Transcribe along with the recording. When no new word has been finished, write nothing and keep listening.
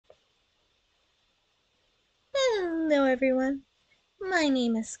Hello everyone, my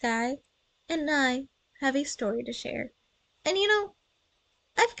name is Sky, and I have a story to share. And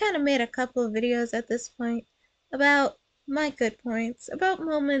I've kind of made a couple of videos at this point about my good points, about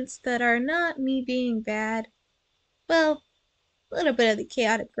moments that are not me being bad. Well, a little bit of the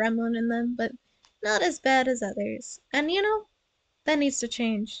chaotic gremlin in them, but not as bad as others. And that needs to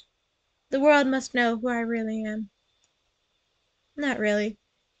change. The world must know who I really am. Not really.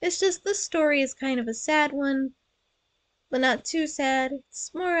 It's just this story is kind of a sad one, but not too sad.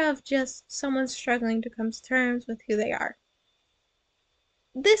 It's more of just someone struggling to come to terms with who they are.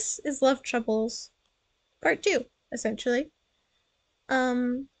 This is Love Troubles Part 2, essentially.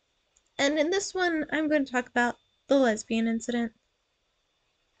 Um, and in this one, I'm going to talk about the lesbian incident.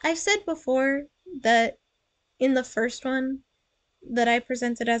 I've said before that in the first one that I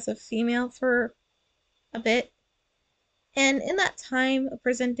presented as a female for a bit, and in that time of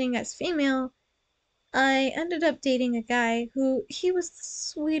presenting as female, I ended up dating a guy who he was the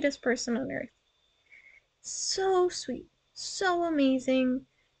sweetest person on earth. So sweet, so amazing,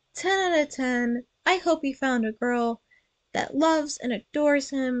 10 out of 10. I hope he found a girl that loves and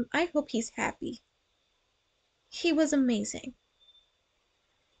adores him. I hope he's happy. He was amazing.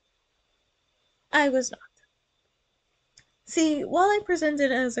 I was not. See, while I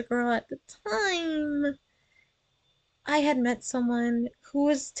presented as a girl at the time, I had met someone who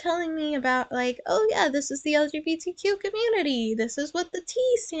was telling me about, like, oh yeah, this is the LGBTQ community. This is what the T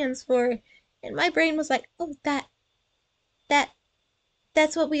stands for. And my brain was like, oh,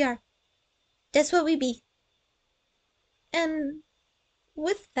 that's what we are. That's what we be. And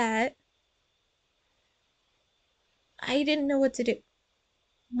with that, I didn't know what to do.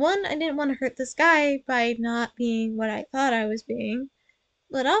 One, I didn't want to hurt this guy by not being what I thought I was being,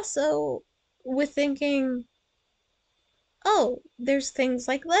 but also with thinking, oh, there's things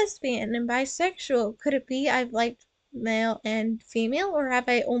like lesbian and bisexual. Could it be I've liked male and female, or have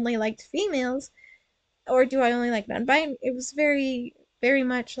I only liked females, or do I only like non-binary? It was very, very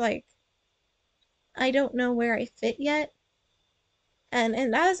much like I don't know where I fit yet. And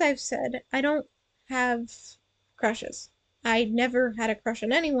as I've said, I don't have crushes. I never had a crush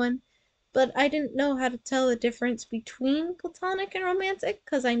on anyone, but I didn't know how to tell the difference between platonic and romantic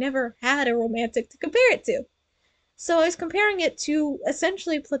because I never had a romantic to compare it to. So I was comparing it to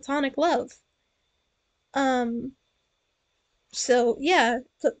essentially platonic love. Um, so yeah,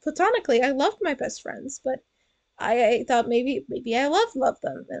 platonically, I loved my best friends, but I thought maybe I love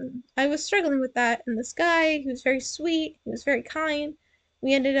them, and I was struggling with that. And this guy, he was very sweet, he was very kind.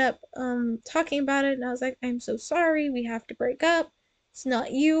 We ended up talking about it, and I was like, I'm so sorry, we have to break up. It's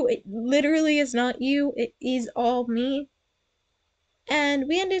not you. It literally is not you. It is all me. And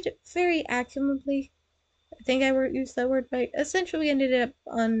we ended very amicably. I think I used that word right. Essentially, we ended up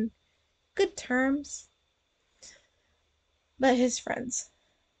on good terms. But his friends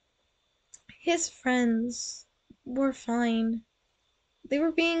were fine. They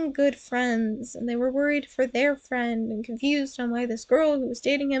were being good friends, and they were worried for their friend and confused on why this girl who was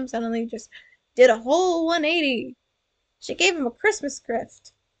dating him suddenly just did a whole 180. She gave him a Christmas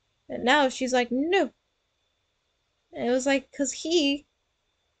gift, and now she's like, no. And it was like, because he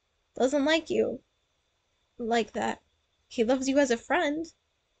doesn't like you like that. He loves you as a friend.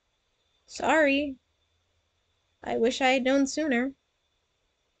 Sorry. I wish I had known sooner.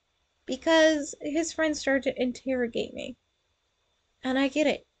 Because his friends started to interrogate me. And I get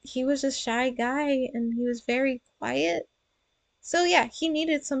it. He was a shy guy, and he was very quiet. So yeah, he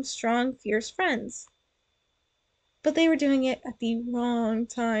needed some strong, fierce friends. But they were doing it at the wrong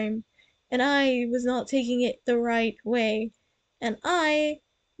time, and I was not taking it the right way. And I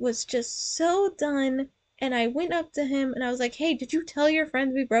was just so done, and I went up to him and I was like, hey, did you tell your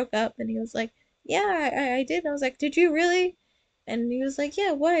friends we broke up? And he was like, yeah, I did. And I was like, did you really? And he was like,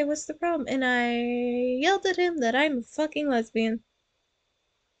 yeah, why? What's the problem? And I yelled at him that I'm a fucking lesbian.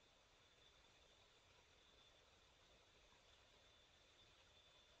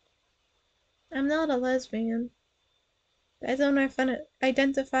 I'm not a lesbian. I don't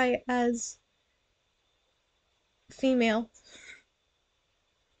identify as female.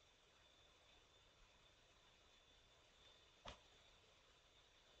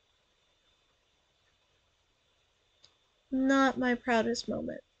 Not my proudest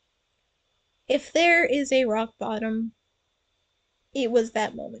moment. If there is a rock bottom, it was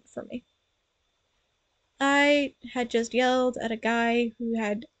that moment for me. I had just yelled at a guy who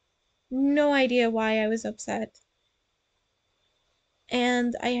had no idea why I was upset,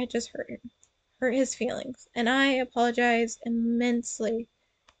 and I had just hurt his feelings, and I apologized immensely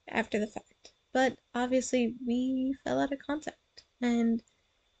after the fact. But obviously, we fell out of contact, and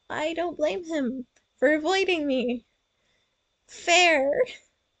I don't blame him for avoiding me. Fair.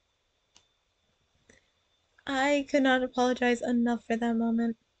 I could not apologize enough for that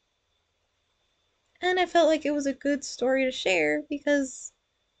moment. And I felt like it was a good story to share because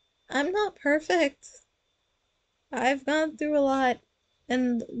I'm not perfect. I've gone through a lot,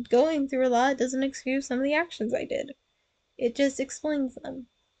 and going through a lot doesn't excuse some of the actions I did. It just explains them.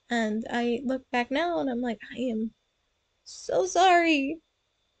 And I look back now and I'm like, I am so sorry.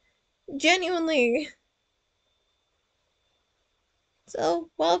 Genuinely.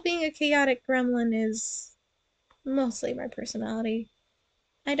 So, while being a chaotic gremlin is mostly my personality,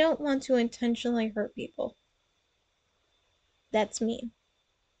 I don't want to intentionally hurt people. That's me.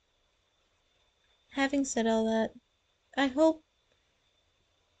 Having said all that, I hope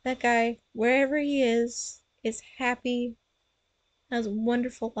that guy, wherever he is happy, has a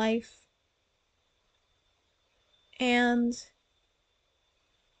wonderful life, and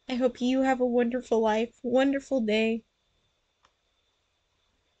I hope you have a wonderful life, wonderful day,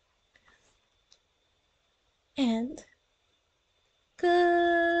 and goodbye.